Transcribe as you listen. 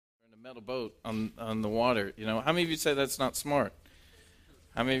metal boat on the water. You know, how many of you say that's not smart?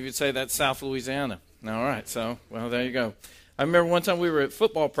 How many of you say that's South Louisiana? All right, so, well, there you go. I remember one time we were at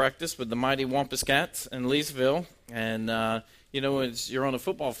football practice with the mighty Wampus Cats in Leesville, and, you know, as you're on a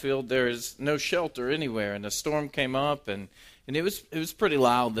football field, there is no shelter anywhere, and a storm came up, and it was pretty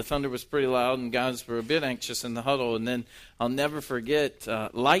loud. The thunder was pretty loud, and guys were a bit anxious in the huddle, and then I'll never forget,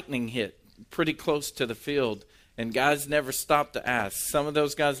 lightning hit pretty close to the field. And guys never stopped to ask. Some of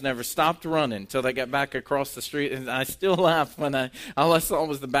those guys never stopped running until they got back across the street. And I still laugh when all I saw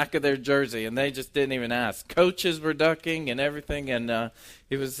was the back of their jersey, and they just didn't even ask. Coaches were ducking and everything, and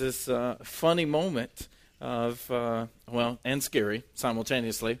it was this funny moment of, and scary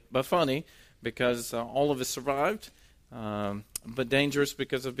simultaneously, but funny because all of us survived, but dangerous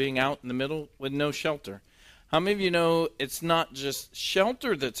because of being out in the middle with no shelter. How many of you know it's not just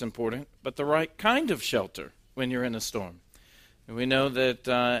shelter that's important, but the right kind of shelter when you're in a storm? And we know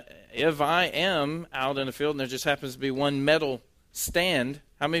that if I am out in a field and there just happens to be one metal stand,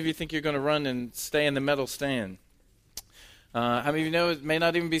 how many of you think you're going to run and stay in the metal stand? How many of you know it may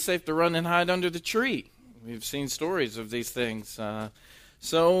not even be safe to run and hide under the tree? We've seen stories of these things.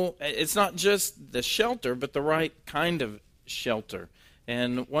 So it's not just the shelter, but the right kind of shelter.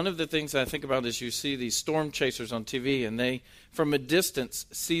 And one of the things I think about is you see these storm chasers on TV, and they, from a distance,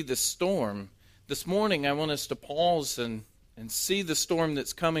 see the storm. This morning, I want us to pause and see the storm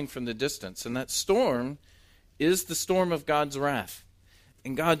that's coming from the distance. And that storm is the storm of God's wrath.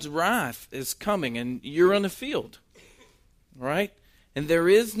 And God's wrath is coming, and you're on a field, right? And there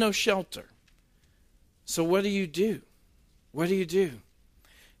is no shelter. So what do you do? What do you do?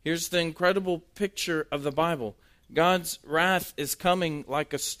 Here's the incredible picture of the Bible. God's wrath is coming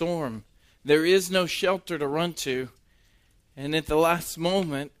like a storm. There is no shelter to run to. And at the last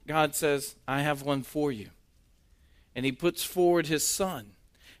moment, God says, I have one for you. And he puts forward his son.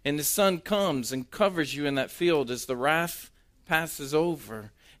 And his son comes and covers you in that field as the wrath passes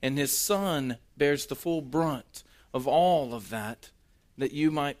over. And his son bears the full brunt of all of that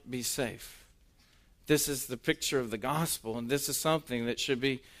you might be safe. This is the picture of the gospel. And this is something that should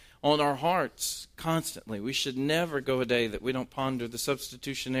be on our hearts constantly. We should never go a day that we don't ponder the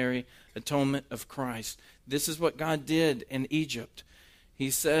substitutionary atonement of Christ. This is what God did in Egypt.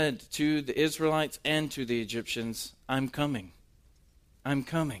 He said to the Israelites and to the Egyptians, I'm coming. I'm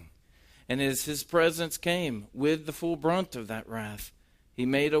coming. And as his presence came with the full brunt of that wrath, he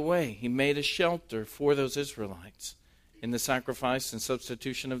made a way. He made a shelter for those Israelites in the sacrifice and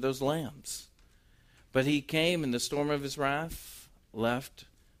substitution of those lambs. But he came in the storm of his wrath, left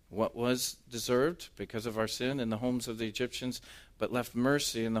what was deserved because of our sin in the homes of the Egyptians, but left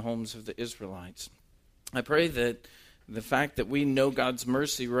mercy in the homes of the Israelites. I pray that the fact that we know God's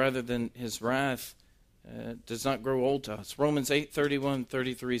mercy rather than his wrath does not grow old to us. Romans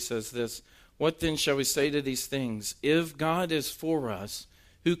 8:31-33 says this, What then shall we say to these things? If God is for us,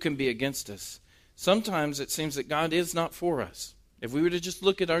 who can be against us? Sometimes it seems that God is not for us. If we were to just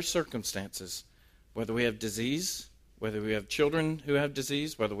look at our circumstances, whether we have disease, whether we have children who have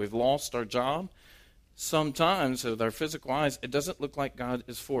disease, whether we've lost our job, sometimes with our physical eyes, it doesn't look like God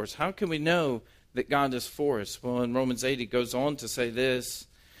is for us. How can we know that God is for us? Well, in Romans 8, he goes on to say this,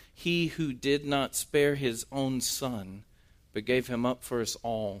 He who did not spare his own son, but gave him up for us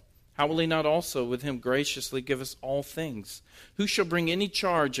all, how will he not also with him graciously give us all things? Who shall bring any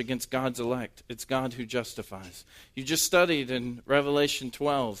charge against God's elect? It's God who justifies. You just studied in Revelation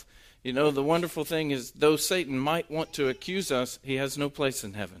 12. You know, the wonderful thing is, though Satan might want to accuse us, he has no place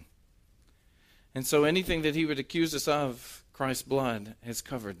in heaven. And so anything that he would accuse us of, Christ's blood has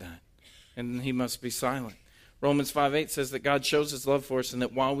covered that. And he must be silent. Romans 5:8 says that God shows his love for us and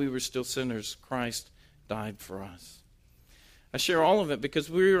that while we were still sinners, Christ died for us. I share all of it because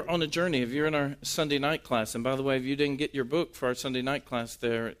we're on a journey. If you're in our Sunday night class, and by the way, if you didn't get your book for our Sunday night class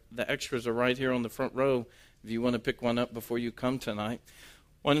there, the extras are right here on the front row if you want to pick one up before you come tonight.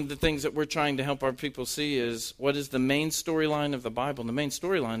 One of the things that we're trying to help our people see is what is the main storyline of the Bible. And the main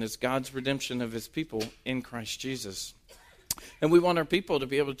storyline is God's redemption of his people in Christ Jesus. And we want our people to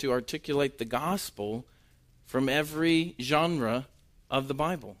be able to articulate the gospel from every genre of the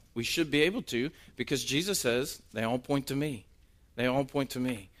Bible. We should be able to, because Jesus says, they all point to me. They all point to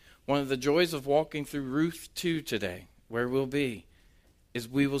me. One of the joys of walking through Ruth 2 today, where we'll be, is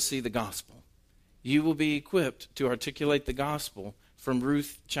we will see the gospel. You will be equipped to articulate the gospel from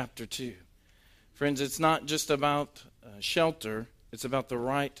Ruth chapter 2. Friends, it's not just about shelter, it's about the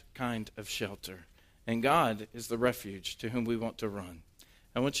right kind of shelter. And God is the refuge to whom we want to run.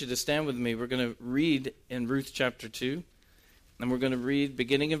 I want you to stand with me. We're going to read in Ruth chapter 2, and we're going to read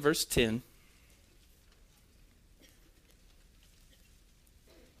beginning in verse 10.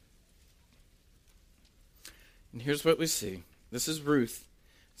 And here's what we see. This is Ruth.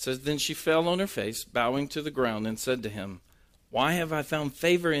 It says, then she fell on her face, bowing to the ground, and said to him, why have I found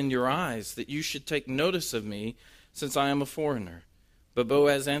favor in your eyes, that you should take notice of me, since I am a foreigner? But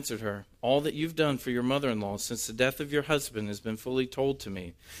Boaz answered her, all that you've done for your mother-in-law since the death of your husband has been fully told to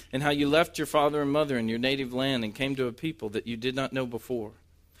me, and how you left your father and mother in your native land and came to a people that you did not know before.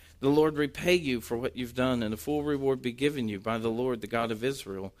 The Lord repay you for what you've done, and a full reward be given you by the Lord, the God of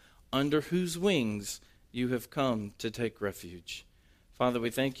Israel, under whose wings you have come to take refuge. Father, we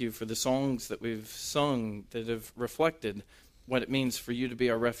thank you for the songs that we've sung that have reflected what it means for you to be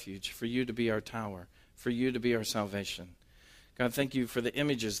our refuge, for you to be our tower, for you to be our salvation. God, thank you for the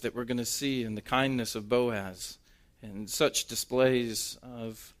images that we're going to see in the kindness of Boaz and such displays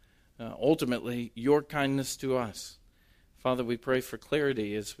of ultimately your kindness to us. Father, we pray for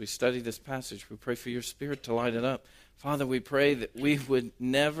clarity as we study this passage. We pray for your Spirit to light it up. Father, we pray that we would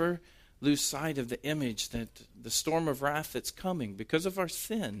never lose sight of the image that the storm of wrath that's coming because of our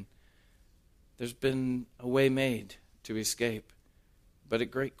sin, there's been a way made to escape, but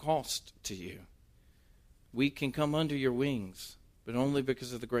at great cost to you. We can come under your wings, but only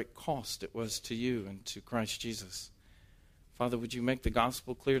because of the great cost it was to you and to Christ Jesus. Father, would you make the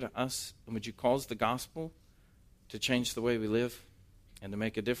gospel clear to us, and would you cause the gospel to change the way we live and to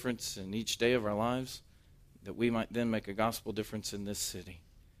make a difference in each day of our lives, that we might then make a gospel difference in this city.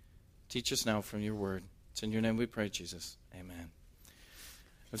 Teach us now from your word. It's in your name we pray, Jesus. Amen.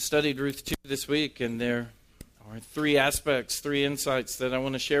 I've studied Ruth 2 this week, and there are three aspects, three insights that I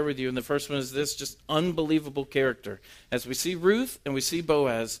want to share with you. And the first one is this, just unbelievable character. As we see Ruth and we see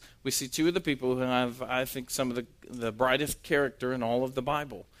Boaz, we see two of the people who have, I think, some of the brightest character in all of the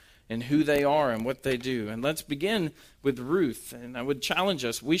Bible, and who they are and what they do. And let's begin with Ruth. And I would challenge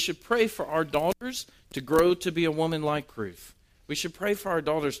us, we should pray for our daughters to grow to be a woman like Ruth. We should pray for our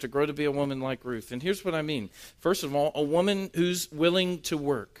daughters to grow to be a woman like Ruth. And here's what I mean. First of all, a woman who's willing to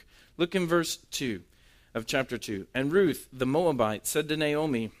work. Look in verse 2 of chapter 2. And Ruth, the Moabite, said to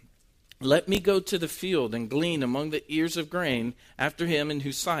Naomi, let me go to the field and glean among the ears of grain after him in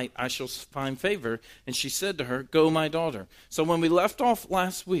whose sight I shall find favor. And she said to her, go, my daughter. So when we left off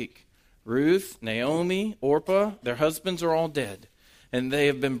last week, Ruth, Naomi, Orpah, their husbands are all dead. And they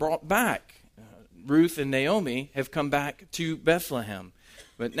have been brought back. Ruth and Naomi have come back to Bethlehem.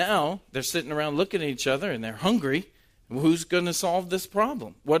 But now they're sitting around looking at each other and they're hungry. Who's going to solve this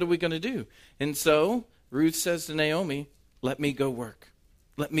problem? What are we going to do? And so Ruth says to Naomi, let me go work.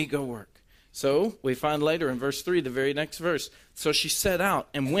 Let me go work. So we find later in verse 3, the very next verse, so she set out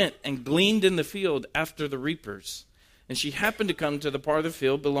and went and gleaned in the field after the reapers. And she happened to come to the part of the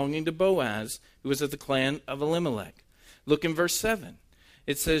field belonging to Boaz, who was of the clan of Elimelech. Look in verse 7.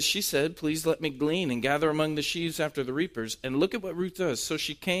 It says, she said, please let me glean and gather among the sheaves after the reapers. And look at what Ruth does. So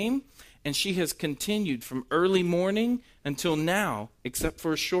she came, and she has continued from early morning until now, except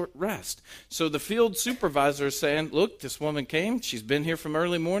for a short rest. So the field supervisor is saying, look, this woman came. She's been here from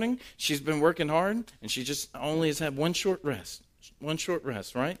early morning. She's been working hard, and she just only has had one short rest. One short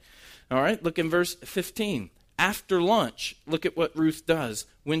rest, right? All right, look in verse 15. After lunch, look at what Ruth does.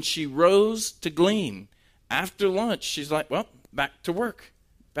 When she rose to glean, after lunch, she's like, well, back to work.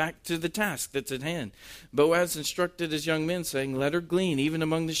 Back to the task that's at hand. Boaz instructed his young men, saying, let her glean even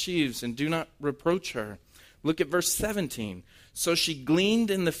among the sheaves, and do not reproach her. Look at verse 17. So she gleaned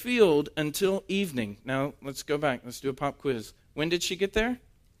in the field until evening. Now, let's go back. Let's do a pop quiz. When did she get there?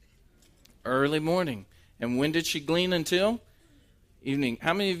 Early morning. And when did she glean until? Evening.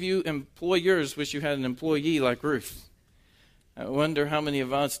 How many of you employers wish you had an employee like Ruth? I wonder how many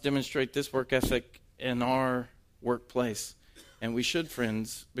of us demonstrate this work ethic in our workplace. And we should,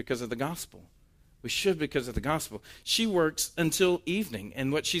 friends, because of the gospel. We should because of the gospel. She works until evening.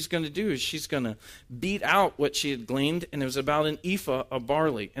 And what she's going to do is she's going to beat out what she had gleaned. And it was about an ephah of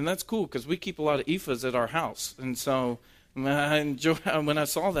barley. And that's cool because we keep a lot of ephahs at our house. And so I enjoy, when I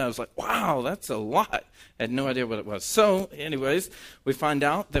saw that, I was like, wow, that's a lot. I had no idea what it was. So anyways, we find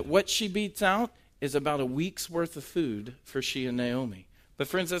out that what she beats out is about a week's worth of food for she and Naomi. But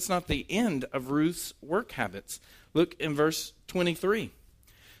friends, that's not the end of Ruth's work habits. Look in verse 23.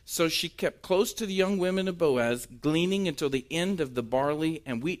 So she kept close to the young women of Boaz, gleaning until the end of the barley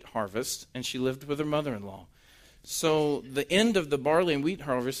and wheat harvest, and she lived with her mother-in-law. So the end of the barley and wheat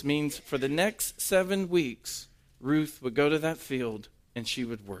harvest means for the next 7 weeks, Ruth would go to that field and she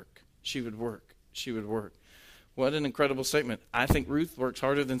would work. She would work. She would work. What an incredible statement. I think Ruth works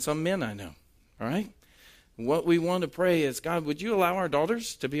harder than some men I know. All right? What we want to pray is, God, would you allow our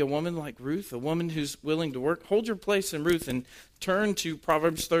daughters to be a woman like Ruth, a woman who's willing to work? Hold your place in Ruth and turn to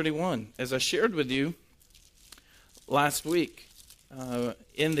Proverbs 31. As I shared with you last week,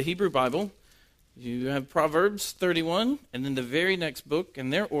 in the Hebrew Bible, You have Proverbs 31, and then the very next book in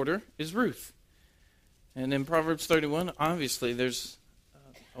their order is Ruth. And in Proverbs 31, obviously, there's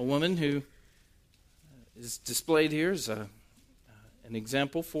a woman who is displayed here as an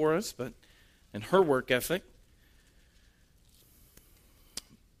example for us, but in her work ethic.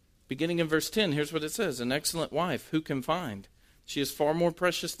 Beginning in verse 10, here's what it says. An excellent wife, who can find? She is far more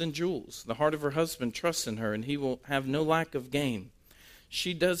precious than jewels. The heart of her husband trusts in her, and he will have no lack of gain.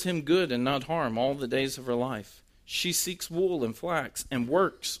 She does him good and not harm all the days of her life. She seeks wool and flax and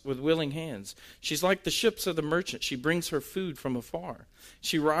works with willing hands. She's like the ships of the merchant. She brings her food from afar.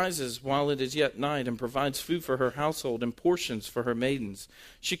 She rises while it is yet night and provides food for her household and portions for her maidens.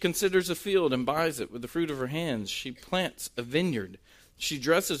 She considers a field and buys it with the fruit of her hands. She plants a vineyard. She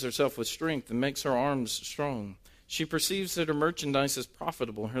dresses herself with strength and makes her arms strong. She perceives that her merchandise is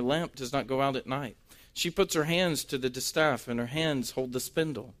profitable. Her lamp does not go out at night. She puts her hands to the distaff, and her hands hold the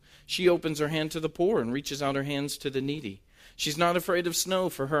spindle. She opens her hand to the poor and reaches out her hands to the needy. She's not afraid of snow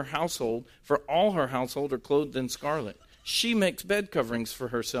for her household, for all her household are clothed in scarlet. She makes bed coverings for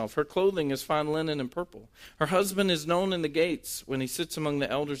herself. Her clothing is fine linen and purple. Her husband is known in the gates when he sits among the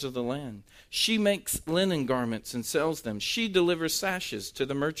elders of the land. She makes linen garments and sells them. She delivers sashes to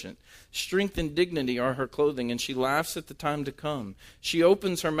the merchant. Strength and dignity are her clothing, and she laughs at the time to come. She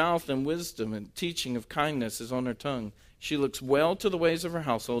opens her mouth in wisdom, and teaching of kindness is on her tongue. She looks well to the ways of her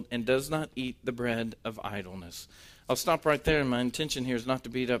household and does not eat the bread of idleness. I'll stop right there, and my intention here is not to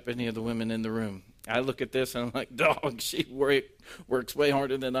beat up any of the women in the room. I look at this and I'm like, dog, she works way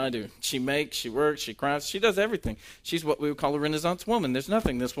harder than I do. She makes, she works, she crafts, she does everything. She's what we would call a Renaissance woman. There's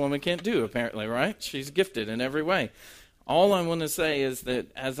nothing this woman can't do, apparently, right? She's gifted in every way. All I want to say is that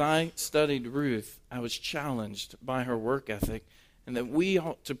as I studied Ruth, I was challenged by her work ethic, and that we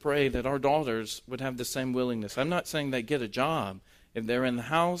ought to pray that our daughters would have the same willingness. I'm not saying they get a job. If they're in the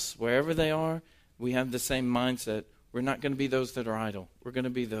house, wherever they are, we have the same mindset. We're not going to be those that are idle. We're going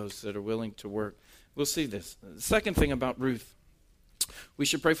to be those that are willing to work. We'll see this. The second thing about Ruth, we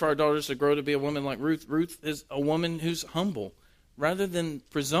should pray for our daughters to grow to be a woman like Ruth. Ruth is a woman who's humble rather than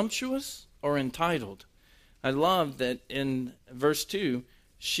presumptuous or entitled. I love that in verse 2,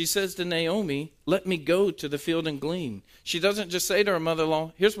 she says to Naomi, let me go to the field and glean. She doesn't just say to her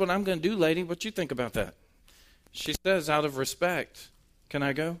mother-in-law, here's what I'm going to do, lady. What you think about that? She says out of respect, can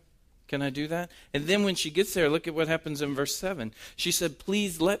I go? Can I do that? And then when she gets there, look at what happens in verse 7. She said,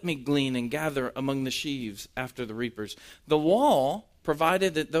 please let me glean and gather among the sheaves after the reapers. The law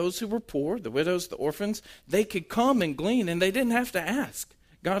provided that those who were poor, the widows, the orphans, they could come and glean, and they didn't have to ask.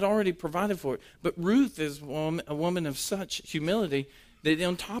 God already provided for it. But Ruth is a woman of such humility that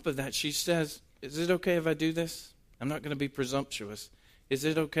on top of that, she says, is it okay if I do this? I'm not going to be presumptuous. Is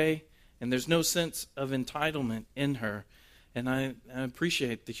it okay? And there's no sense of entitlement in her. And I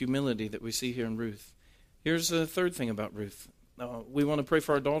appreciate the humility that we see here in Ruth. Here's the third thing about Ruth. We want to pray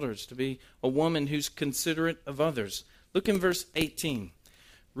for our daughters to be a woman who's considerate of others. Look in verse 18.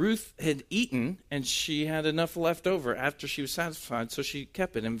 Ruth had eaten, and she had enough left over after she was satisfied, so she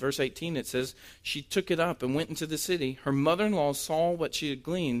kept it. In verse 18 it says, she took it up and went into the city. Her mother-in-law saw what she had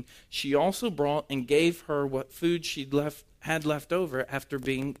gleaned. She also brought and gave her what food she'd had left over after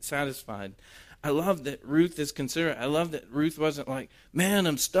being satisfied. I love that Ruth is considerate. I love that Ruth wasn't like, man,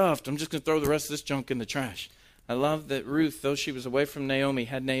 I'm stuffed. I'm just going to throw the rest of this junk in the trash. I love that Ruth, though she was away from Naomi,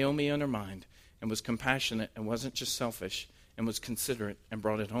 had Naomi on her mind and was compassionate and wasn't just selfish and was considerate and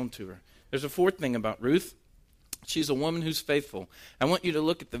brought it home to her. There's a fourth thing about Ruth. She's a woman who's faithful. I want you to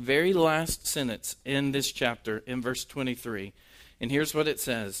look at the very last sentence in this chapter in verse 23. And here's what it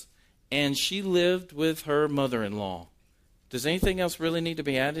says. And she lived with her mother-in-law. Does anything else really need to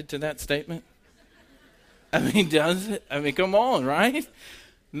be added to that statement? I mean, does it? I mean, come on, right?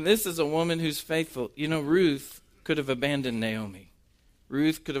 This is a woman who's faithful. You know, Ruth could have abandoned Naomi.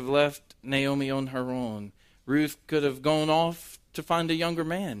 Ruth could have left Naomi on her own. Ruth could have gone off to find a younger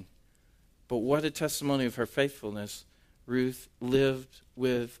man. But what a testimony of her faithfulness. Ruth lived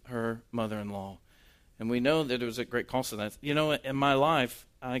with her mother-in-law. And we know that it was at great cost of that. You know, in my life,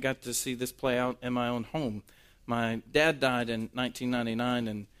 I got to see this play out in my own home. My dad died in 1999,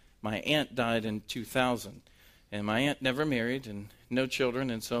 and my aunt died in 2000, and my aunt never married and no children,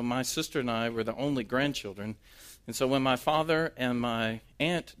 and so my sister and I were the only grandchildren. And so when my father and my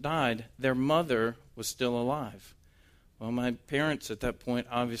aunt died, their mother was still alive. Well, my parents at that point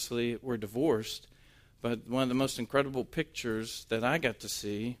obviously were divorced, but one of the most incredible pictures that I got to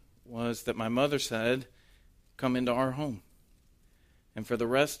see was that my mother said, come into our home. And for the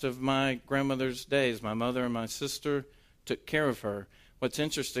rest of my grandmother's days, my mother and my sister took care of her. What's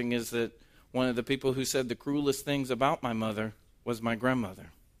interesting is that one of the people who said the cruelest things about my mother was my grandmother.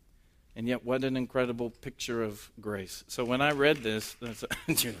 And yet, what an incredible picture of grace. So when I read this,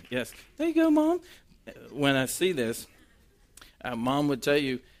 yes, there you go, Mom. When I see this, Mom would tell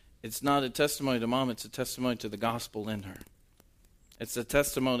you, it's not a testimony to Mom, it's a testimony to the gospel in her. It's a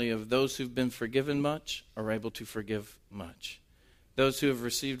testimony of those who've been forgiven much are able to forgive much. Those who have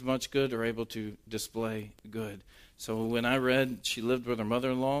received much good are able to display good. So when I read she lived with her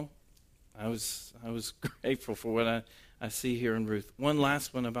mother-in-law, I was grateful for what I see here in Ruth. One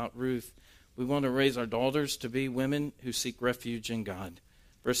last one about Ruth. We want to raise our daughters to be women who seek refuge in God.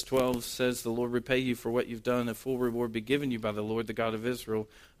 Verse 12 says, the Lord repay you for what you've done. A full reward be given you by the Lord, the God of Israel,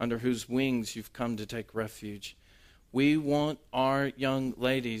 under whose wings you've come to take refuge. We want our young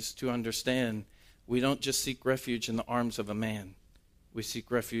ladies to understand we don't just seek refuge in the arms of a man. We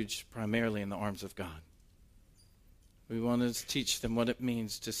seek refuge primarily in the arms of God. We want to teach them what it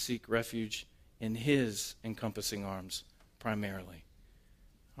means to seek refuge in His encompassing arms primarily.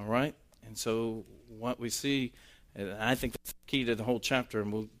 All right? And so what we see, and I think that's the key to the whole chapter,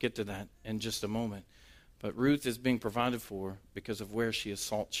 and we'll get to that in just a moment. But Ruth is being provided for because of where she has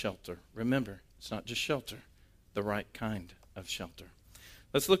sought shelter. Remember, it's not just shelter, the right kind of shelter.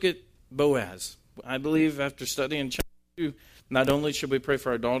 Let's look at Boaz. I believe after studying chapter 2, not only should we pray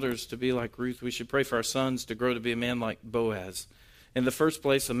for our daughters to be like Ruth, we should pray for our sons to grow to be a man like Boaz. In the first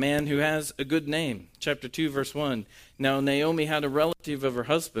place, a man who has a good name. Chapter 2, verse 1. Now Naomi had a relative of her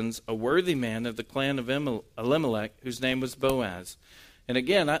husband's, a worthy man of the clan of Elimelech, whose name was Boaz. And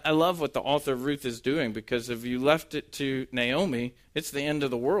again, I love what the author of Ruth is doing, because if you left it to Naomi, it's the end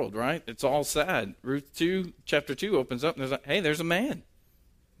of the world, right? It's all sad. Ruth 2, chapter 2 opens up and there's like, hey, there's a man.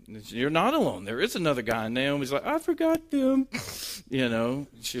 You're not alone. There is another guy. And Naomi's like, I forgot them. You know,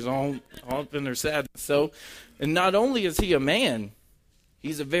 she's all up in her sadness. So, and not only is he a man,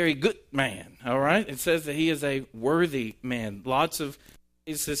 he's a very good man, all right? It says that he is a worthy man. Lots of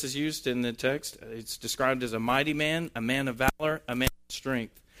ways this is used in the text. It's described as a mighty man of valor, a man of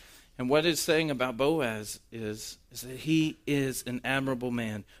strength. And what it's saying about Boaz is that he is an admirable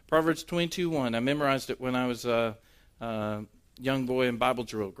man. Proverbs 22:1. I memorized it when I was a young boy in Bible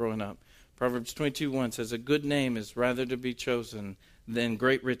drill growing up. Proverbs 22:1 says, a good name is rather to be chosen than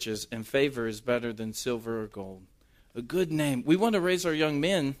great riches, and favor is better than silver or gold. A good name. We want to raise our young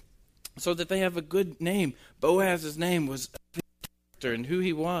men so that they have a good name. Boaz's name was a character and who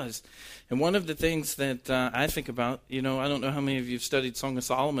he was. And one of the things that I think about, I don't know how many of you have studied Song of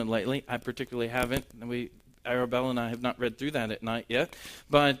Solomon lately. I particularly haven't. Arabella and I have not read through that at night yet.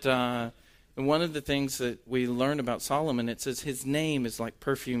 But one of the things that we learn about Solomon, it says his name is like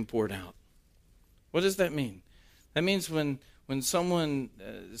perfume poured out. What does that mean? That means when someone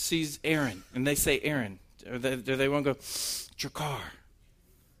sees Aaron and they say Aaron, or they want to go, Drakkar,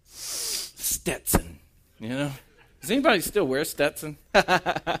 Stetson, Does anybody still wear Stetson?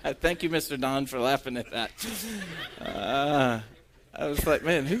 Thank you, Mr. Don, for laughing at that. I was like,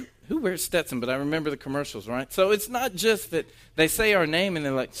 man, who wears Stetson? But I remember the commercials, right? So it's not just that they say our name and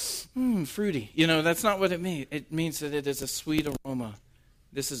they're like, fruity. That's not what it means. It means that it is a sweet aroma.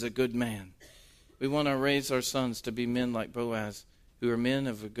 This is a good man. We want to raise our sons to be men like Boaz, who are men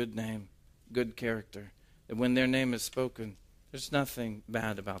of a good name, good character. And when their name is spoken, there's nothing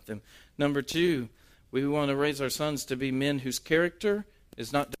bad about them. Number 2, we want to raise our sons to be men whose character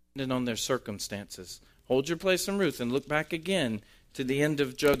is not dependent on their circumstances. Hold your place in Ruth and look back again to the end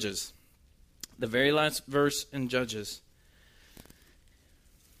of Judges. The very last verse in Judges.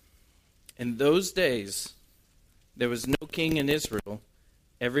 In those days, there was no king in Israel.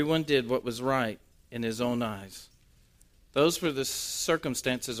 Everyone did what was right in his own eyes. Those were the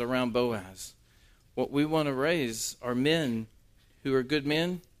circumstances around Boaz. What we want to raise are men who are good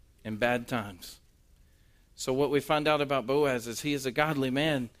men in bad times. So what we find out about Boaz is he is a godly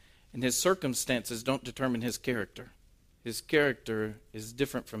man, and his circumstances don't determine his character. His character is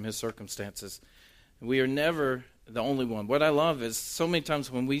different from his circumstances. We are never the only one. What I love is so many times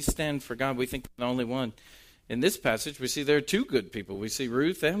when we stand for God, we think we're the only one. In this passage, we see there are 2 good people. We see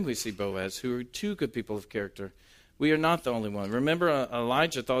Ruth and we see Boaz, who are 2 good people of character. We are not the only one. Remember,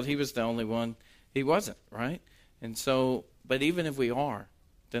 Elijah thought he was the only one. He wasn't, right? And so, but even if we are,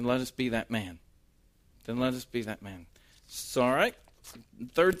 then let us be that man. Then let us be that man. So, all right.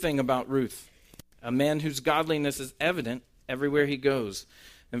 Third thing about Ruth, a man whose godliness is evident everywhere he goes.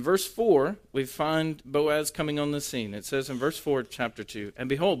 In verse 4, we find Boaz coming on the scene. It says in verse 4, chapter 2, and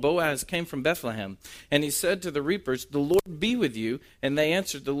behold, Boaz came from Bethlehem, and he said to the reapers, the Lord be with you. And they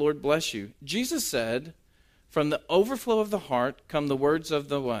answered, the Lord bless you. Jesus said, from the overflow of the heart come the words of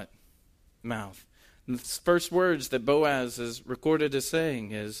the what? Mouth. And the first words that Boaz is recorded as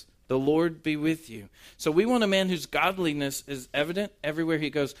saying is, The Lord be with you. So we want a man whose godliness is evident everywhere he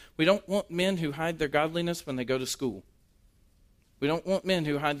goes. We don't want men who hide their godliness when they go to school. We don't want men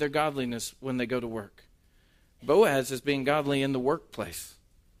who hide their godliness when they go to work. Boaz is being godly in the workplace.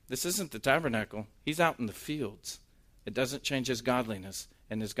 This isn't the tabernacle. He's out in the fields. It doesn't change his godliness,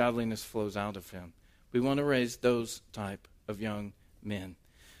 and his godliness flows out of him. We want to raise those type of young men.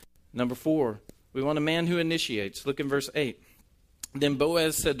 Number 4, we want a man who initiates. Look in verse 8. Then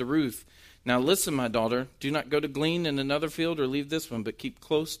Boaz said to Ruth, "Now listen, my daughter, do not go to glean in another field or leave this one, but keep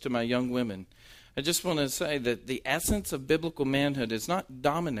close to my young women." I just want to say that the essence of biblical manhood is not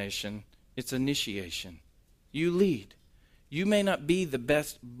domination, it's initiation. You lead. You may not be the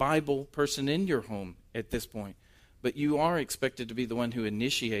best Bible person in your home at this point, but you are expected to be the one who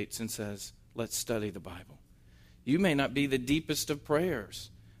initiates and says, let's study the Bible. You may not be the deepest of prayers,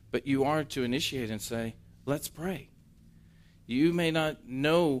 but you are to initiate and say, let's pray. You may not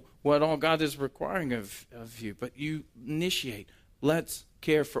know what all God is requiring of you, but you initiate. Let's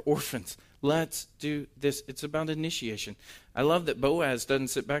care for orphans. Let's do this. It's about initiation. I love that Boaz doesn't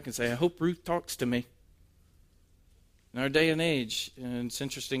sit back and say, I hope Ruth talks to me. In our day and age, and it's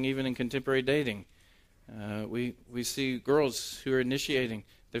interesting even in contemporary dating, we see girls who are initiating.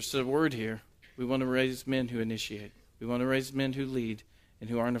 There's a word here. We want to raise men who initiate. We want to raise men who lead and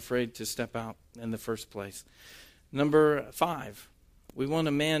who aren't afraid to step out in the first place. Number 5, we want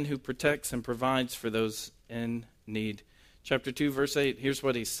a man who protects and provides for those in need. Chapter 2, verse 8, here's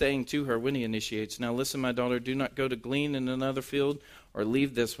what he's saying to her when he initiates. Now listen, my daughter, do not go to glean in another field or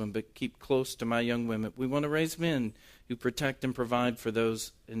leave this one, but keep close to my young women. We want to raise men who protect and provide for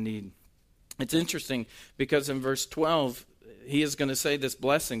those in need. It's interesting because in verse 12, he is going to say this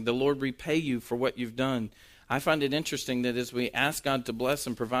blessing, the Lord repay you for what you've done. I find it interesting that as we ask God to bless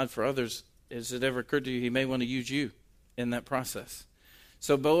and provide for others, has it ever occurred to you he may want to use you in that process?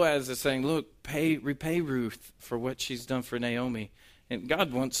 So Boaz is saying, look, repay Ruth for what she's done for Naomi. And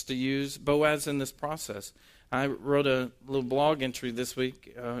God wants to use Boaz in this process. I wrote a little blog entry this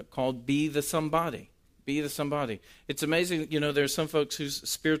week called Be the Somebody. Be the somebody. It's amazing, there's some folks whose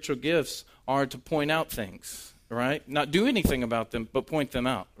spiritual gifts are to point out things, right? Not do anything about them, but point them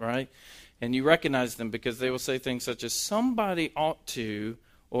out, right? And you recognize them because they will say things such as somebody ought to,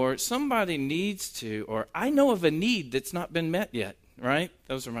 or somebody needs to, or I know of a need that's not been met yet, right?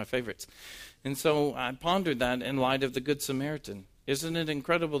 Those are my favorites. And so I pondered that in light of the Good Samaritan. Isn't it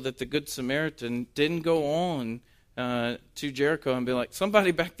incredible that the Good Samaritan didn't go on to Jericho and be like,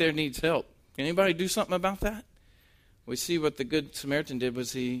 somebody back there needs help. Can anybody do something about that? We see what the Good Samaritan did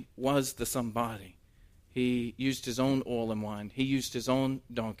was he was the somebody. He used his own oil and wine. He used his own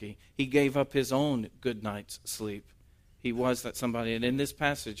donkey. He gave up his own good night's sleep. He was that somebody. And in this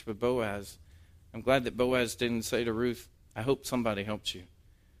passage with Boaz, I'm glad that Boaz didn't say to Ruth, I hope somebody helps you.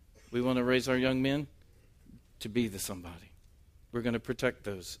 We want to raise our young men to be the somebody. We're going to protect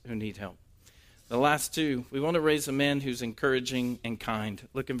those who need help. The last 2, we want to raise a man who's encouraging and kind.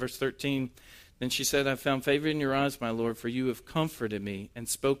 Look in verse 13. Then she said, I found favor in your eyes, my Lord, for you have comforted me and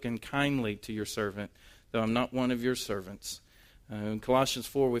spoken kindly to your servant, though I'm not one of your servants. In Colossians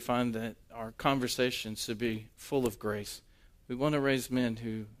 4, we find that our conversations should be full of grace. We want to raise men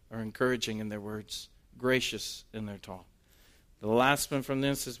who are encouraging in their words, gracious in their talk. The last one from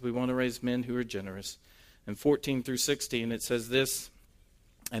this is we want to raise men who are generous. In 14 through 16, it says this,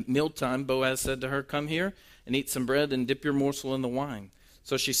 at mealtime, Boaz said to her, come here and eat some bread and dip your morsel in the wine.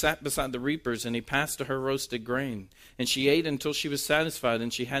 So she sat beside the reapers, and he passed to her roasted grain. And she ate until she was satisfied,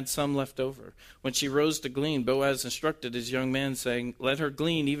 and she had some left over. When she rose to glean, Boaz instructed his young man, saying, let her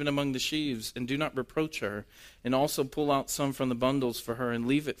glean even among the sheaves, and do not reproach her. And also pull out some from the bundles for her, and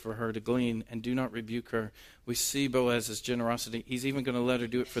leave it for her to glean, and do not rebuke her. We see Boaz's generosity. He's even going to let her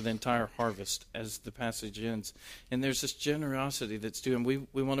do it for the entire harvest, as the passage ends. And there's this generosity that's due. And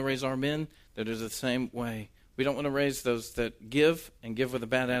we want to raise our men that are the same way. We don't want to raise those that give and give with a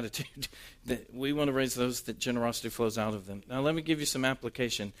bad attitude. We want to raise those that generosity flows out of them. Now, let me give you some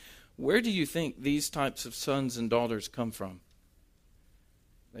application. Where do you think these types of sons and daughters come from?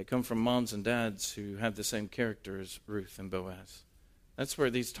 They come from moms and dads who have the same character as Ruth and Boaz. That's where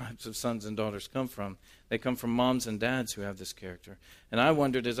these types of sons and daughters come from. They come from moms and dads who have this character. And I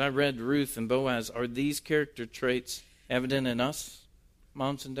wondered, as I read Ruth and Boaz, are these character traits evident in us,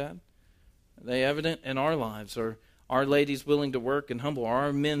 moms and dads? Are they evident in our lives? Or are ladies willing to work and humble? Are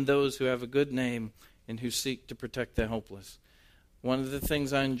our men those who have a good name and who seek to protect the helpless? One of the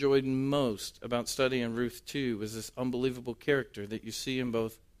things I enjoyed most about studying Ruth 2 was this unbelievable character that you see in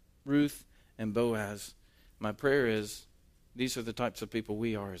both Ruth and Boaz. My prayer is these are the types of people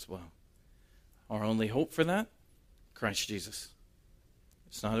we are as well. Our only hope for that? Christ Jesus.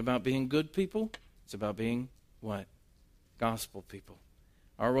 It's not about being good people. It's about being what? Gospel people.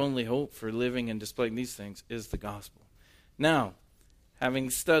 Our only hope for living and displaying these things is the gospel. Now, having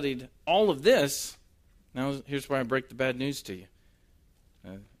studied all of this, now here's where I break the bad news to you.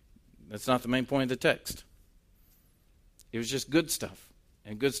 That's not the main point of the text. It was just good stuff,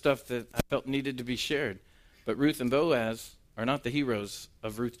 and good stuff that I felt needed to be shared. But Ruth and Boaz are not the heroes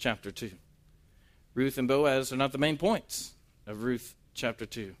of Ruth chapter 2. Ruth and Boaz are not the main points of Ruth chapter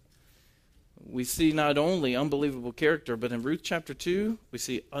 2. We see not only unbelievable character, but in Ruth chapter 2, we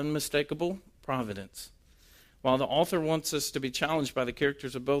see unmistakable providence. While the author wants us to be challenged by the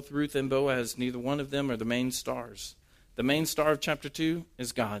characters of both Ruth and Boaz, neither one of them are the main stars. The main star of chapter 2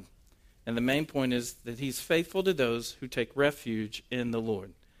 is God. And the main point is that he's faithful to those who take refuge in the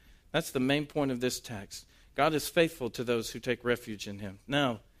Lord. That's the main point of this text. God is faithful to those who take refuge in him.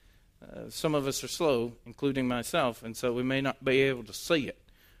 Now, some of us are slow, including myself, and so we may not be able to see it.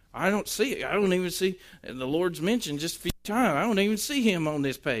 I don't see it. I don't even see the Lord's mentioned just a few times. I don't even see him on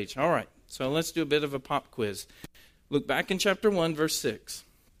this page. All right, so let's do a bit of a pop quiz. Look back in chapter 1, verse 6.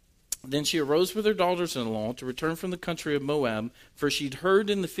 Then she arose with her daughters-in-law to return from the country of Moab, for she'd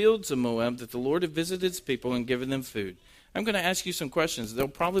heard in the fields of Moab that the Lord had visited his people and given them food. I'm going to ask you some questions. There'll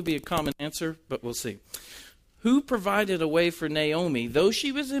probably be a common answer, but we'll see. Who provided a way for Naomi, though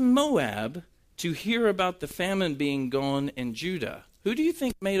she was in Moab, to hear about the famine being gone in Judah? Who do you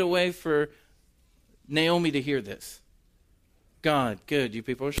think made a way for Naomi to hear this? God. Good. You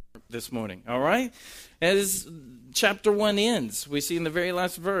people are sharp this morning. All right? As chapter 1 ends, we see in the very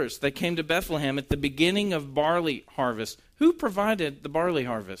last verse, they came to Bethlehem at the beginning of barley harvest. Who provided the barley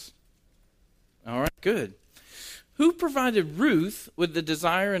harvest? All right. Good. Who provided Ruth with the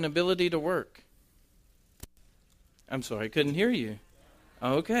desire and ability to work? I'm sorry, I couldn't hear you.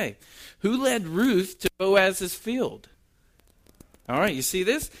 Okay. Who led Ruth to Boaz's field? All right, you see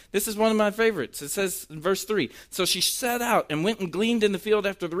this? This is one of my favorites. It says in verse 3, so she set out and went and gleaned in the field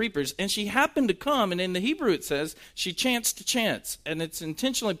after the reapers, and she happened to come, and in the Hebrew it says, she chanced to chance, and it's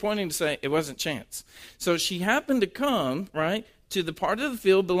intentionally pointing to say it wasn't chance. So she happened to come, right, to the part of the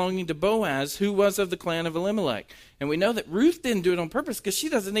field belonging to Boaz, who was of the clan of Elimelech. And we know that Ruth didn't do it on purpose because she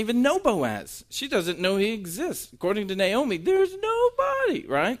doesn't even know Boaz. She doesn't know he exists. According to Naomi, there's nobody,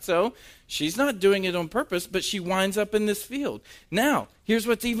 right? So she's not doing it on purpose, but she winds up in this field. Now, here's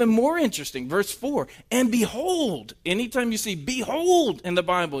what's even more interesting. Verse 4, and behold, anytime you see behold in the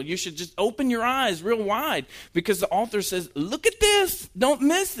Bible, you should just open your eyes real wide because the author says, look at this. Don't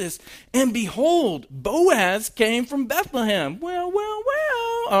miss this. And behold, Boaz came from Bethlehem. Well,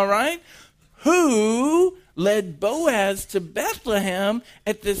 all right. Who led Boaz to Bethlehem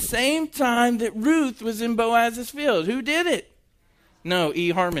at the same time that Ruth was in Boaz's field? Who did it? No,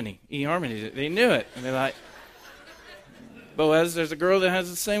 eHarmony. eHarmony. They knew it. And they're like, Boaz, there's a girl that has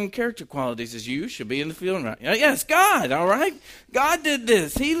the same character qualities as you. She'll be in the field. Right? Yes, God, all right? God did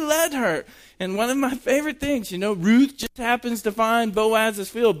this. He led her. And one of my favorite things, Ruth just happens to find Boaz's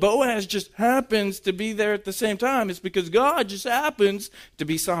field. Boaz just happens to be there at the same time. It's because God just happens to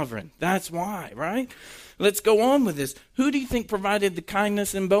be sovereign. That's why, right? Let's go on with this. Who do you think provided the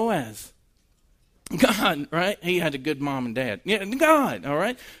kindness in Boaz? God, right? He had a good mom and dad. Yeah, God, all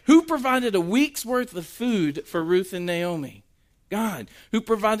right? Who provided a week's worth of food for Ruth and Naomi? God. Who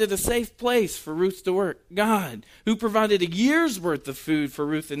provided a safe place for Ruth to work? God. Who provided a year's worth of food for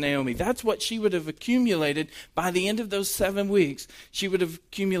Ruth and Naomi? That's what she would have accumulated by the end of those 7 weeks. She would have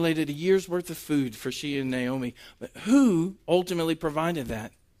accumulated a year's worth of food for she and Naomi. But who ultimately provided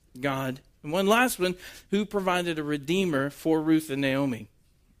that? God. And one last one. Who provided a redeemer for Ruth and Naomi?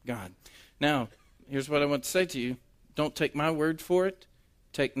 God. Now, here's what I want to say to you. Don't take my word for it.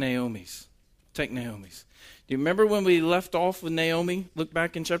 Take Naomi's. Take Naomi's. Do you remember when we left off with Naomi? Look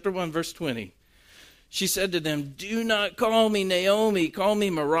back in chapter 1, verse 20. She said to them, do not call me Naomi, call me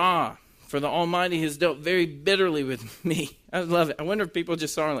Marah, for the Almighty has dealt very bitterly with me. I love it. I wonder if people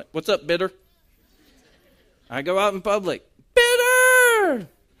just are like, what's up, bitter? I go out in public. Bitter!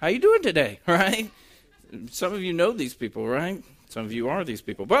 How you doing today? Right? Some of you know these people, right? Some of you are these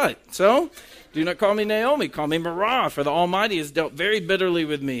people. But, so, do not call me Naomi, call me Marah, for the Almighty has dealt very bitterly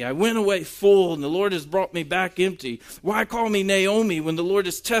with me. I went away full, and the Lord has brought me back empty. Why call me Naomi when the Lord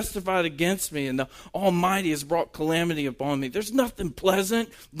has testified against me, and the Almighty has brought calamity upon me? There's nothing pleasant.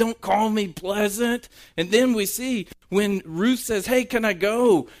 Don't call me pleasant. And then we see when Ruth says, hey, can I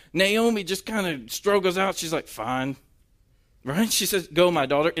go? Naomi just kind of struggles out. She's like, fine. Right? She says, go, my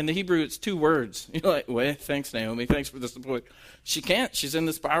daughter. In the Hebrew, it's 2 words. You're like, well, thanks, Naomi. Thanks for the support. She can't. She's in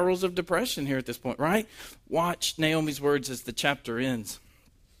the spirals of depression here at this point, right? Watch Naomi's words as the chapter ends.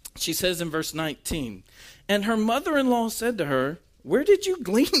 She says in verse 19, and her mother-in-law said to her, where did you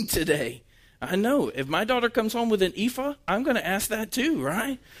glean today? I know, if my daughter comes home with an ephah, I'm going to ask that too,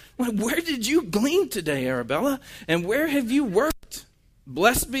 right? Like, where did you glean today, Arabella? And where have you worked?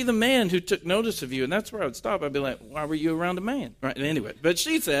 Blessed be the man who took notice of you. And that's where I would stop. I'd be like, why were you around a man? Right? Anyway, but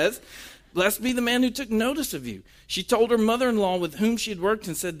she says, blessed be the man who took notice of you. She told her mother-in-law with whom she had worked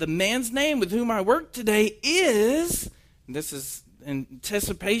and said, the man's name with whom I work today is, and this is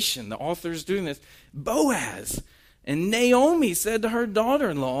anticipation, the author is doing this, Boaz. And Naomi said to her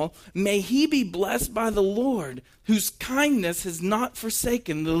daughter-in-law, may he be blessed by the Lord, whose kindness has not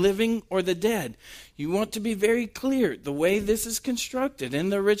forsaken the living or the dead. You want to be very clear. The way this is constructed in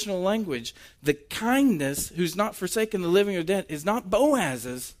the original language, the kindness who's not forsaken the living or dead is not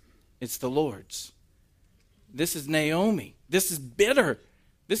Boaz's, it's the Lord's. This is Naomi. This is bitter.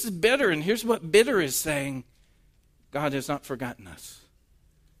 This is bitter. And here's what bitter is saying. God has not forgotten us.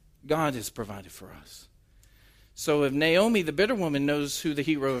 God has provided for us. So if Naomi, the bitter woman, knows who the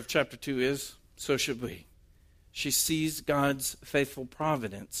hero of chapter 2 is, so should we. She sees God's faithful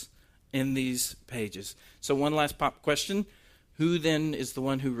providence in these pages. So one last pop question. Who then is the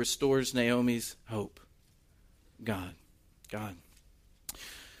one who restores Naomi's hope? God. God.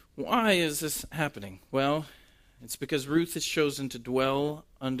 Why is this happening? Well, it's because Ruth has chosen to dwell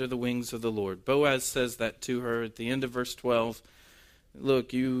under the wings of the Lord. Boaz says that to her at the end of verse 12.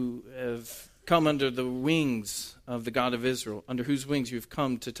 Look, you have come under the wings of the God of Israel, under whose wings you've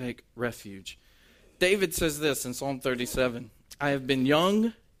come to take refuge. David says this in Psalm 37, I have been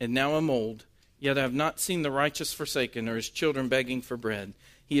young and now am old, yet I have not seen the righteous forsaken or his children begging for bread.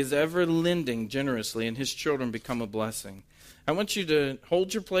 He is ever lending generously, and his children become a blessing. I want you to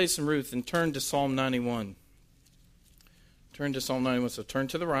hold your place in Ruth and turn to Psalm 91. Turn to Psalm 91. So turn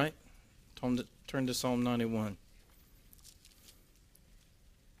to the right. Turn to Psalm 91.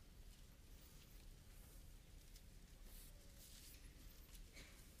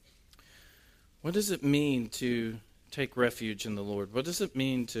 What does it mean to take refuge in the Lord? What does it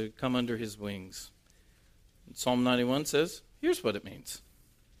mean to come under his wings? Psalm 91 says, here's what it means.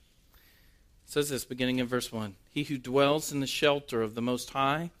 It says this, beginning in verse 1. He who dwells in the shelter of the Most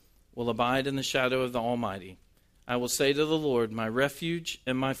High will abide in the shadow of the Almighty. I will say to the Lord, my refuge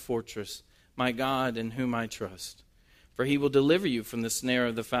and my fortress, my God in whom I trust. For he will deliver you from the snare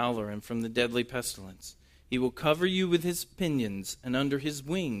of the fowler and from the deadly pestilence. He will cover you with his pinions, and under his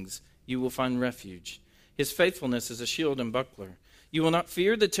wings you will find refuge. His faithfulness is a shield and buckler. You will not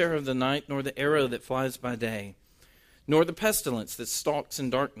fear the terror of the night, nor the arrow that flies by day, nor the pestilence that stalks in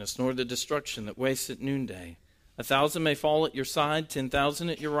darkness, nor the destruction that wastes at noonday. 1,000 may fall at your side, 10,000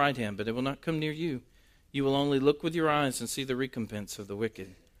 at your right hand, but it will not come near you. You will only look with your eyes and see the recompense of the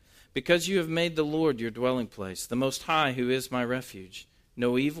wicked. Because you have made the Lord your dwelling place, the Most High, who is my refuge,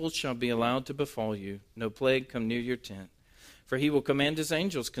 no evil shall be allowed to befall you, no plague come near your tent. For he will command his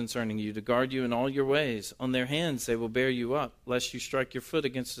angels concerning you to guard you in all your ways. On their hands they will bear you up, lest you strike your foot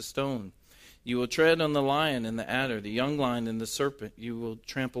against a stone. You will tread on the lion and the adder, the young lion and the serpent you will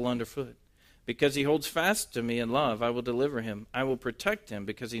trample underfoot. Because he holds fast to me in love, I will deliver him. I will protect him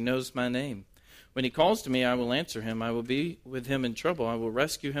because he knows my name. When he calls to me, I will answer him. I will be with him in trouble. I will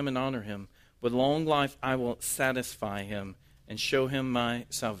rescue him and honor him. With long life I will satisfy him and show him my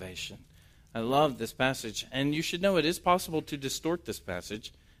salvation. I love this passage. And you should know it is possible to distort this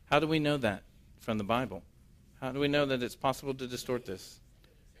passage. How do we know that from the Bible? How do we know that it's possible to distort this?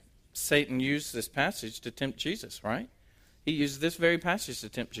 Satan used this passage to tempt Jesus, right? He used this very passage to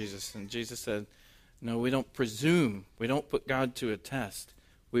tempt Jesus. And Jesus said, no, we don't presume. We don't put God to a test.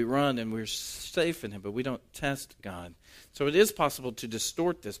 We run and we're safe in him, but we don't test God. So it is possible to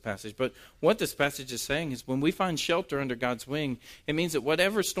distort this passage. But what this passage is saying is when we find shelter under God's wing, it means that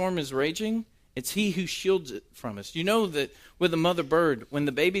whatever storm is raging, it's he who shields it from us. You know that with a mother bird, when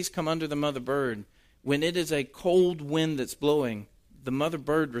the babies come under the mother bird, when it is a cold wind that's blowing, the mother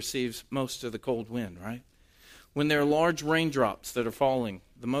bird receives most of the cold wind, right? When there are large raindrops that are falling,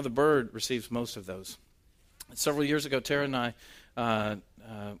 the mother bird receives most of those. Several years ago, Tara and I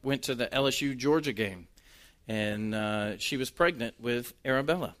went to the LSU Georgia game, and she was pregnant with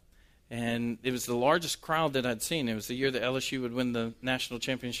Arabella. And it was the largest crowd that I'd seen. It was the year that LSU would win the national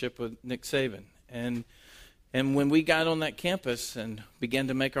championship with Nick Saban. And when we got on that campus and began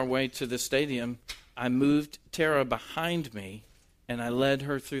to make our way to the stadium, I moved Tara behind me, and I led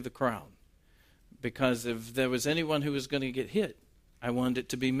her through the crowd. Because if there was anyone who was going to get hit, I wanted it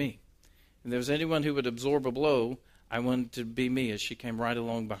to be me. If there was anyone who would absorb a blow, I wanted it to be me as she came right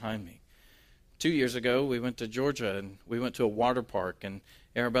along behind me. 2 years ago, we went to Georgia, and we went to a water park, and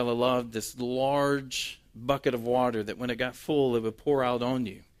Arabella loved this large bucket of water that when it got full, it would pour out on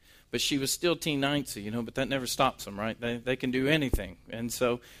you. but she was still teen Nancy, but that never stops them, right? They can do anything. And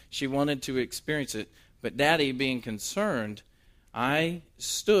so she wanted to experience it. But Daddy, being concerned, I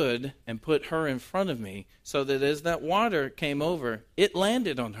stood and put her in front of me so that as that water came over, it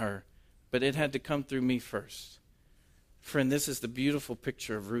landed on her, but it had to come through me first. Friend, this is the beautiful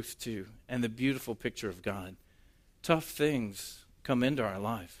picture of Ruth too, and the beautiful picture of God. Tough things come into our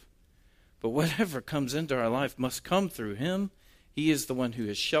life, but whatever comes into our life must come through Him. He is the one who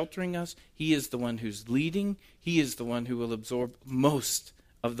is sheltering us. He is the one who's leading. He is the one who will absorb most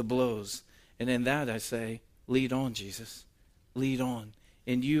of the blows. And in that I say, lead on, Jesus. Lead on.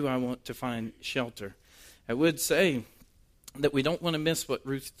 In you I want to find shelter. I would say that we don't want to miss what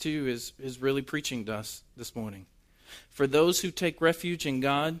Ruth 2 is really preaching to us this morning. For those who take refuge in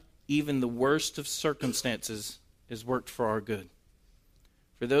God, even the worst of circumstances is worked for our good.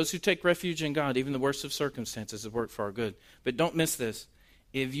 For those who take refuge in God, even the worst of circumstances is worked for our good. But don't miss this.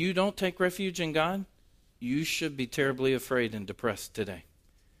 If you don't take refuge in God, you should be terribly afraid and depressed today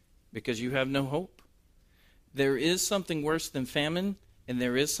because you have no hope. There is something worse than famine, and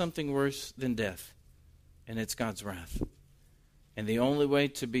there is something worse than death, and it's God's wrath. And the only way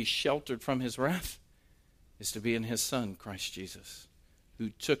to be sheltered from His wrath is to be in His Son, Christ Jesus, who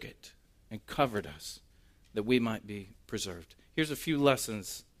took it and covered us that we might be preserved. Here's a few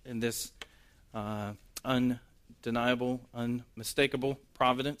lessons in this undeniable, unmistakable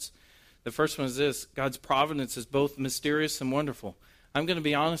providence. The first one is this: God's providence is both mysterious and wonderful. I'm going to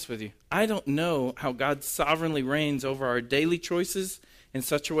be honest with you. I don't know how God sovereignly reigns over our daily choices in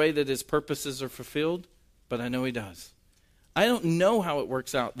such a way that His purposes are fulfilled, but I know He does. I don't know how it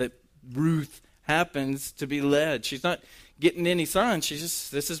works out that Ruth happens to be led. She's not getting any signs.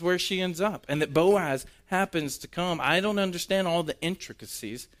 This is where she ends up. And that Boaz happens to come. I don't understand all the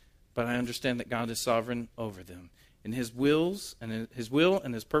intricacies, but I understand that God is sovereign over them. And His will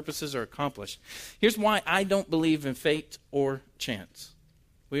and His purposes are accomplished. Here's why I don't believe in fate or chance.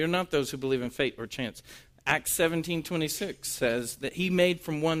 We are not those who believe in fate or chance. Acts 17:26 says that He made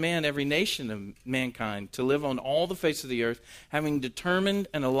from one man every nation of mankind to live on all the face of the earth, having determined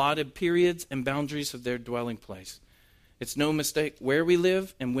and allotted periods and boundaries of their dwelling place. It's no mistake where we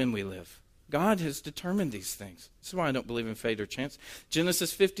live and when we live. God has determined these things. This is why I don't believe in fate or chance.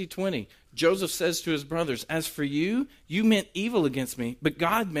 Genesis 50:20. Joseph says to his brothers, "As for you, you meant evil against me, but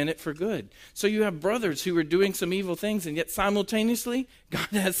God meant it for good." So you have brothers who are doing some evil things, and yet simultaneously, God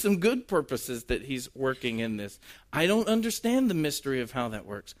has some good purposes that He's working in this. I don't understand the mystery of how that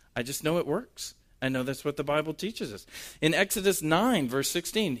works. I just know it works. I know that's what the Bible teaches us. In Exodus 9, verse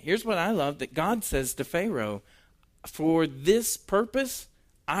 16, here's what I love that God says to Pharaoh, "For this purpose,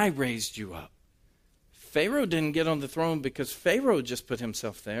 I raised you up." Pharaoh didn't get on the throne because Pharaoh just put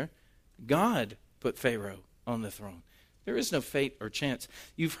himself there. God put Pharaoh on the throne. There is no fate or chance.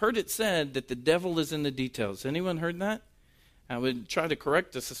 You've heard it said that the devil is in the details. Anyone heard that? I would try to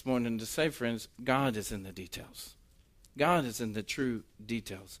correct us this morning to say, friends, God is in the details. God is in the true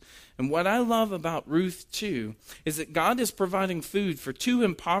details. And what I love about Ruth 2 is that God is providing food for two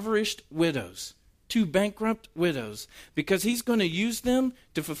impoverished widows. Two bankrupt widows, because He's going to use them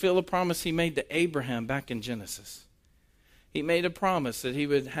to fulfill a promise He made to Abraham back in Genesis. He made a promise that He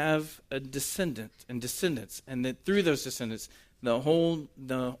would have a descendant and descendants, and that through those descendants, all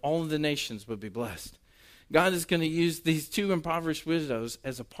of the nations would be blessed. God is going to use these two impoverished widows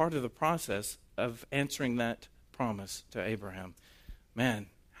as a part of the process of answering that promise to Abraham. Man,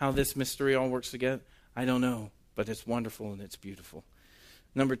 how this mystery all works together, I don't know, but it's wonderful and it's beautiful.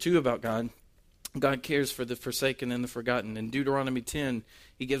 Number 2 about God. God cares for the forsaken and the forgotten. In Deuteronomy 10,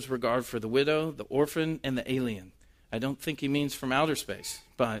 He gives regard for the widow, the orphan, and the alien. I don't think He means from outer space,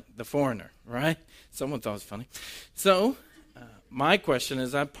 but the foreigner, right? Someone thought it was funny. So, my question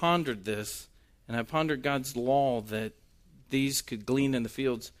is, I pondered this, and I pondered God's law that these could glean in the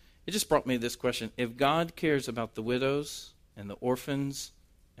fields. It just brought me this question. If God cares about the widows and the orphans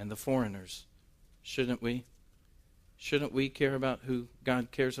and the foreigners, shouldn't we? Shouldn't we care about who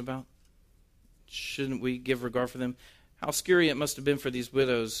God cares about? Shouldn't we give regard for them? How scary it must have been for these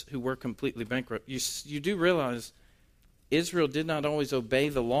widows who were completely bankrupt. You do realize Israel did not always obey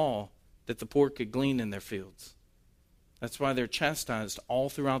the law that the poor could glean in their fields. That's why they're chastised all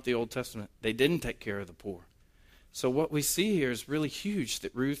throughout the Old Testament. They didn't take care of the poor. So what we see here is really huge,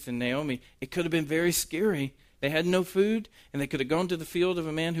 that Ruth and Naomi, it could have been very scary. They had no food, and they could have gone to the field of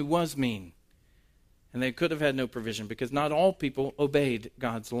a man who was mean. And they could have had no provision, because not all people obeyed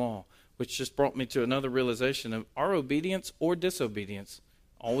God's law. Which just brought me to another realization of our obedience or disobedience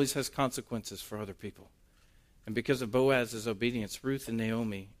always has consequences for other people. And because of Boaz's obedience, Ruth and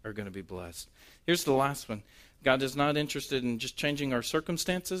Naomi are going to be blessed. Here's the last one. God is not interested in just changing our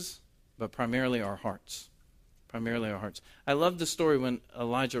circumstances, but primarily our hearts. Primarily our hearts. I love the story when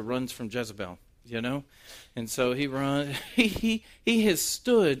Elijah runs from Jezebel, And so he runs. He has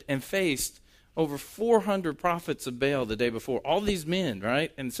stood and faced over 400 prophets of Baal the day before. All these men,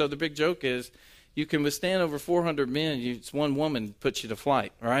 right? And so the big joke is, you can withstand over 400 men. It's one woman puts you to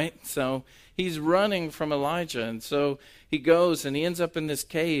flight, right? So he's running from Elijah. And so he goes and he ends up in this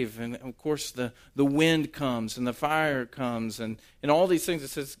cave. And, of course, the wind comes and the fire comes. And all these things. It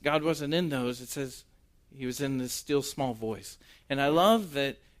says God wasn't in those. It says he was in this still small voice. And I love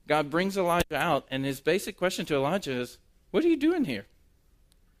that God brings Elijah out. And his basic question to Elijah is, what are you doing here?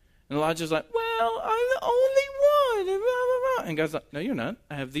 And Elijah's like, well, I'm the only one. And, blah, blah, blah. And God's like, no, you're not.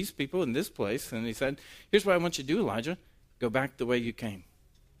 I have these people in this place. And he said, here's what I want you to do, Elijah. Go back the way you came.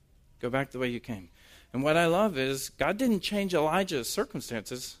 Go back the way you came. And what I love is God didn't change Elijah's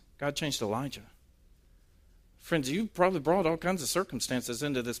circumstances. God changed Elijah. Friends, you probably brought all kinds of circumstances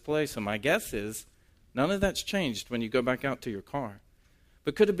into this place. And my guess is none of that's changed when you go back out to your car.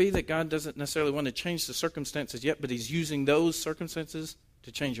 But could it be that God doesn't necessarily want to change the circumstances yet, but he's using those circumstances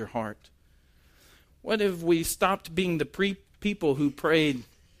to change your heart? What if we stopped being the people who prayed,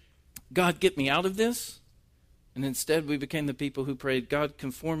 God, get me out of this? And instead we became the people who prayed, God,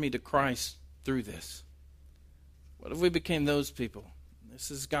 conform me to Christ through this. What if we became those people?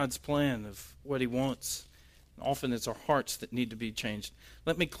 This is God's plan of what he wants. Often it's our hearts that need to be changed.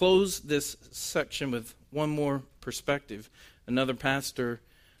 Let me close this section with one more perspective. Another pastor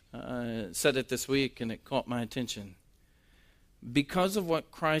said it this week, and it caught my attention. Because of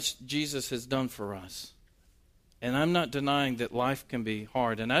what Christ Jesus has done for us, and I'm not denying that life can be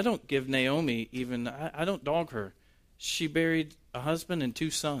hard, and I don't give Naomi I don't dog her. She buried a husband and 2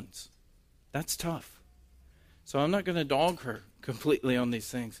 sons. That's tough. So I'm not going to dog her completely on these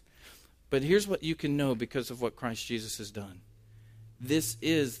things. But here's what you can know because of what Christ Jesus has done. This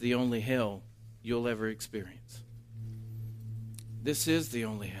is the only hell you'll ever experience. This is the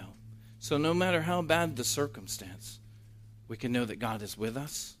only hell. So no matter how bad the circumstance, we can know that God is with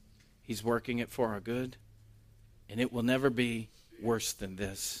us. He's working it for our good. And it will never be worse than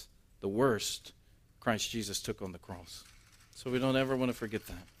this. The worst Christ Jesus took on the cross. So we don't ever want to forget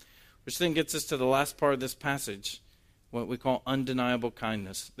that. Which then gets us to the last part of this passage, what we call undeniable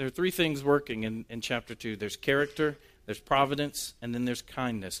kindness. There are 3 things working in chapter 2. There's character, there's providence, and then there's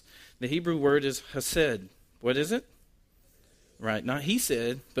kindness. The Hebrew word is chesed. What is it? Right, not he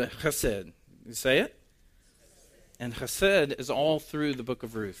said, but chesed. You say it? And chesed is all through the book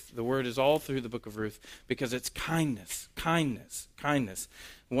of Ruth. The word is all through the book of Ruth because it's kindness, kindness, kindness.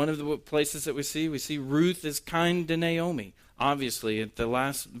 One of the places that we see Ruth is kind to Naomi. Obviously, at the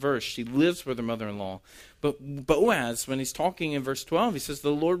last verse, she lives with her mother-in-law. But Boaz, when he's talking in verse 12, he says, the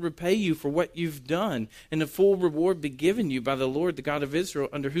Lord repay you for what you've done, and a full reward be given you by the Lord, the God of Israel,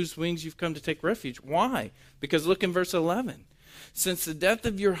 under whose wings you've come to take refuge. Why? Because look in verse 11. Since the death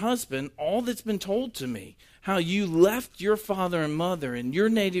of your husband, all that's been told to me, how you left your father and mother and your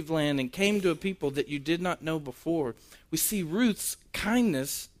native land and came to a people that you did not know before. We see Ruth's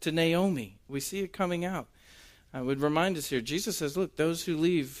kindness to Naomi. We see it coming out. I would remind us here, Jesus says, look, those who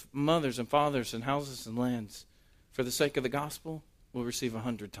leave mothers and fathers and houses and lands for the sake of the gospel will receive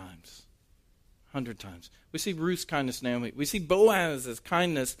 100 times. 100 times. We see Ruth's kindness to Naomi. We see Boaz's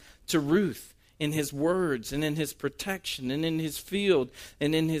kindness to Ruth in his words and in his protection and in his field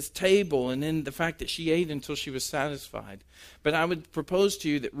and in his table and in the fact that she ate until she was satisfied. But I would propose to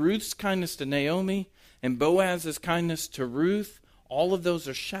you that Ruth's kindness to Naomi and Boaz's kindness to Ruth, all of those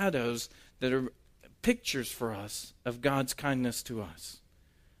are shadows that are pictures for us of God's kindness to us.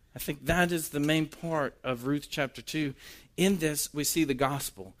 I think that is the main part of Ruth chapter 2. In this, we see the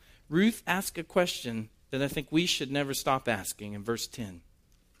gospel. Ruth asked a question that I think we should never stop asking in verse 10.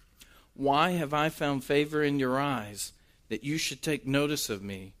 Why have I found favor in your eyes that you should take notice of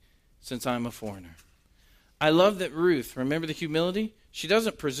me since I'm a foreigner? I love that Ruth, remember the humility? She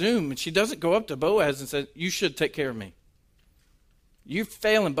doesn't presume, and she doesn't go up to Boaz and say, you should take care of me. You're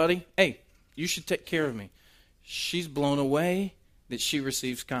failing, buddy. Hey, you should take care of me. She's blown away that she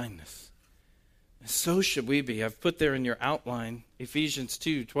receives kindness. And so should we be. I've put there in your outline, Ephesians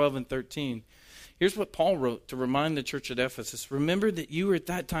 2:12 and 13. Here's what Paul wrote to remind the church at Ephesus. Remember that you were at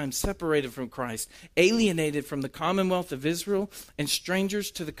that time separated from Christ, alienated from the commonwealth of Israel, and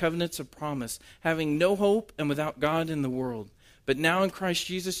strangers to the covenants of promise, having no hope and without God in the world. But now in Christ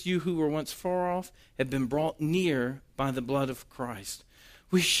Jesus, you who were once far off have been brought near by the blood of Christ.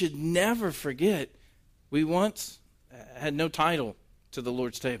 We should never forget we once had no title to the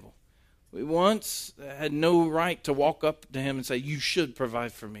Lord's table. We once had no right to walk up to him and say, you should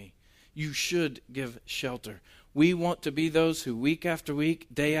provide for me. You should give shelter. We want to be those who week after week,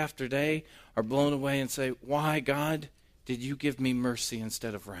 day after day, are blown away and say, why, God, did you give me mercy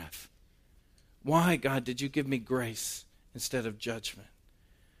instead of wrath? Why, God, did you give me grace instead of judgment?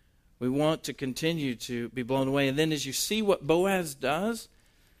 We want to continue to be blown away. And then as you see what Boaz does,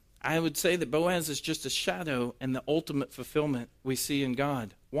 I would say that Boaz is just a shadow and the ultimate fulfillment we see in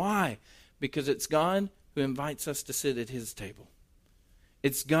God. Why? Because it's God who invites us to sit at his table.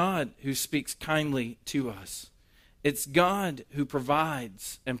 It's God who speaks kindly to us. It's God who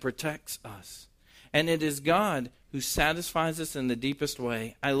provides and protects us. And it is God who satisfies us in the deepest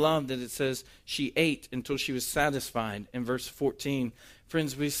way. I love that it says she ate until she was satisfied in verse 14.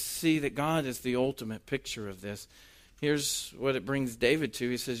 Friends, we see that God is the ultimate picture of this. Here's what it brings David to.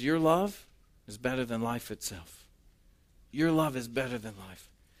 He says, your love is better than life itself. Your love is better than life.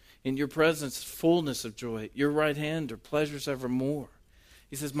 In your presence, fullness of joy. Your right hand are pleasures evermore.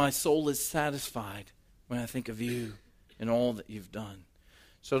 He says, my soul is satisfied when I think of you and all that you've done.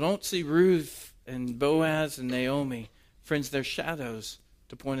 So don't see Ruth and Boaz and Naomi. Friends, they're shadows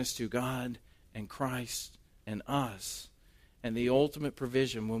to point us to God and Christ and us and the ultimate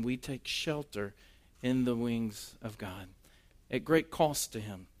provision when we take shelter in the wings of God at great cost to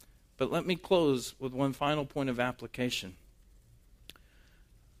him. But let me close with one final point of application.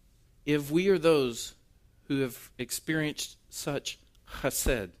 If we are those who have experienced such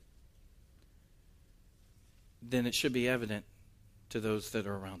chesed, then it should be evident to those that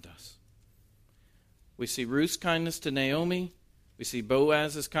are around us. We see Ruth's kindness to Naomi. We see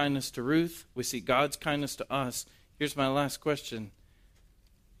Boaz's kindness to Ruth. We see God's kindness to us. Here's my last question.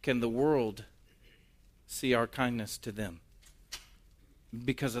 Can the world see our kindness to them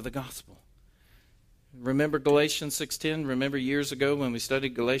because of the gospel? Remember Galatians 6:10? Remember years ago when we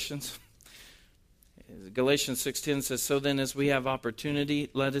studied Galatians? Galatians 6:10 says, so then as we have opportunity,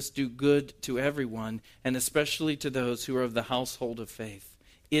 let us do good to everyone, and especially to those who are of the household of faith.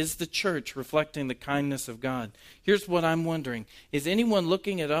 Is the church reflecting the kindness of God? Here's what I'm wondering. Is anyone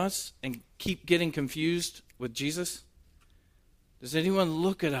looking at us and keep getting confused with Jesus? Does anyone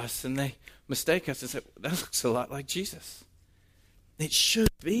look at us and they mistake us and say, that looks a lot like Jesus? It should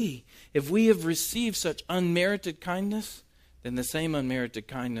be. If we have received such unmerited kindness, then the same unmerited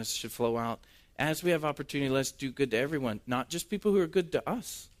kindness should flow out. As we have opportunity, let's do good to everyone. Not just people who are good to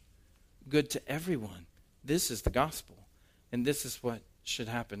us. Good to everyone. This is the gospel. And this is what should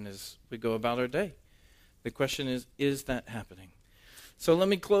happen as we go about our day. The question is that happening? So let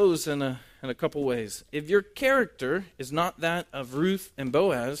me close in a couple ways. If your character is not that of Ruth and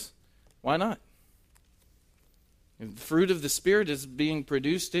Boaz, why not? If the fruit of the Spirit is being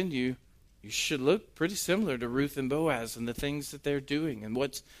produced in you, you should look pretty similar to Ruth and Boaz and the things that they're doing and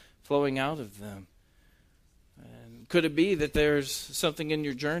what's flowing out of them. And could it be that there's something in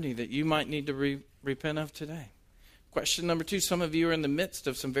your journey that you might need to repent of today? Question number 2, some of you are in the midst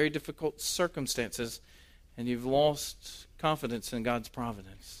of some very difficult circumstances and you've lost confidence in God's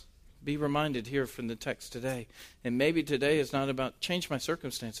providence. Be reminded here from the text today. And maybe today is not about change my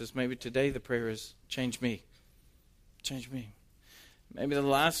circumstances. Maybe today the prayer is change me. Change me. Maybe the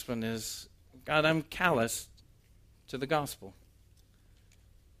last one is, God, I'm callous to the gospel.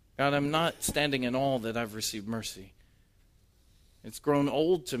 God, I'm not standing in awe that I've received mercy. It's grown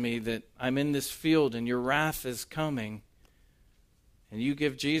old to me that I'm in this field and your wrath is coming. And you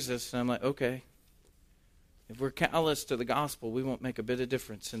give Jesus, and I'm like, okay. If we're callous to the gospel, we won't make a bit of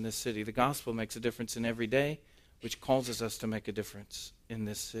difference in this city. The gospel makes a difference in every day, which causes us to make a difference in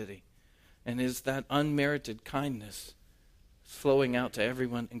this city. And is that unmerited kindness flowing out to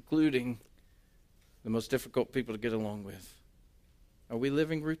everyone, including the most difficult people to get along with? Are we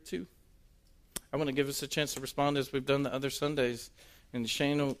living Ruth 2? I want to give us a chance to respond as we've done the other Sundays. And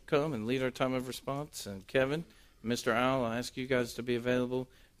Shane will come and lead our time of response. And Kevin, Mr. Al, I'll ask you guys to be available.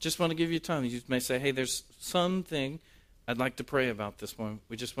 Just want to give you time. You may say, hey, there's something I'd like to pray about this morning.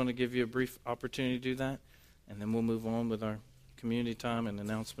 We just want to give you a brief opportunity to do that. And then we'll move on with our community time and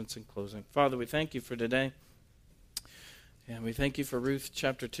announcements and closing. Father, we thank you for today. And we thank you for Ruth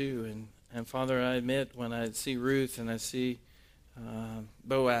chapter 2. And Father, I admit when I see Ruth and I see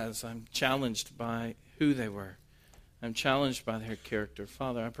Boaz, I'm challenged by who they were. I'm challenged by their character.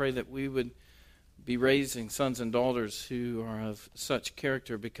 Father, I pray that we would be raising sons and daughters who are of such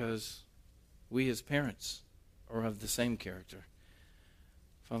character because we as parents are of the same character.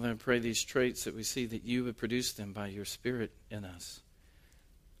 Father, I pray these traits that we see, that you would produce them by your Spirit in us.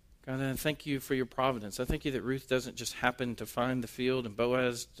 God, I thank you for your providence. I thank you that Ruth doesn't just happen to find the field and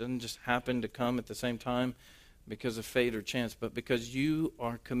Boaz doesn't just happen to come at the same time because of fate or chance, but because you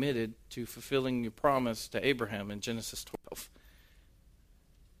are committed to fulfilling your promise to Abraham in Genesis 12.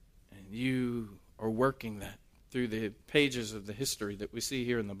 And You are working that through the pages of the history that we see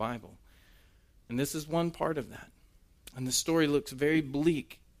here in the Bible. And this is one part of that. And the story looks very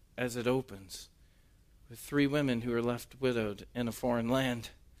bleak as it opens, with 3 women who are left widowed in a foreign land.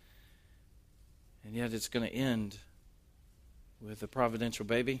 And yet it's going to end with a providential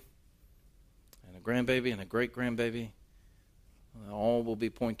baby and a grandbaby and a great-grandbaby. All will be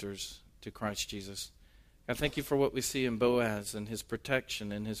pointers to Christ Jesus. God, thank you for what we see in Boaz and his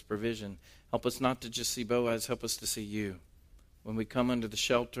protection and his provision. Help us not to just see Boaz, help us to see you. When we come under the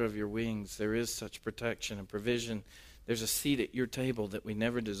shelter of your wings, there is such protection and provision. There's a seat at your table that we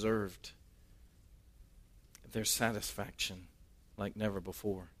never deserved. There's satisfaction like never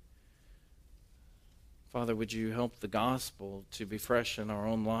before. Father, would you help the gospel to be fresh in our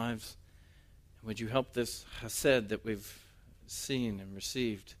own lives? Would you help this chesed that we've seen and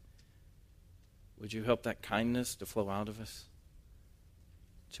received? Would you help that kindness to flow out of us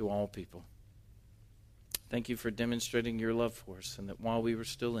to all people? Thank you for demonstrating your love for us, and that while we were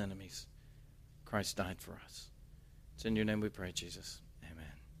still enemies, Christ died for us. It's in your name we pray, Jesus.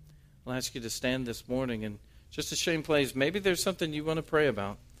 Amen. I'll ask you to stand this morning, and just as Shane plays, maybe there's something you want to pray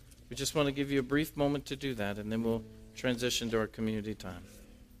about. We just want to give you a brief moment to do that, and then we'll transition to our community time.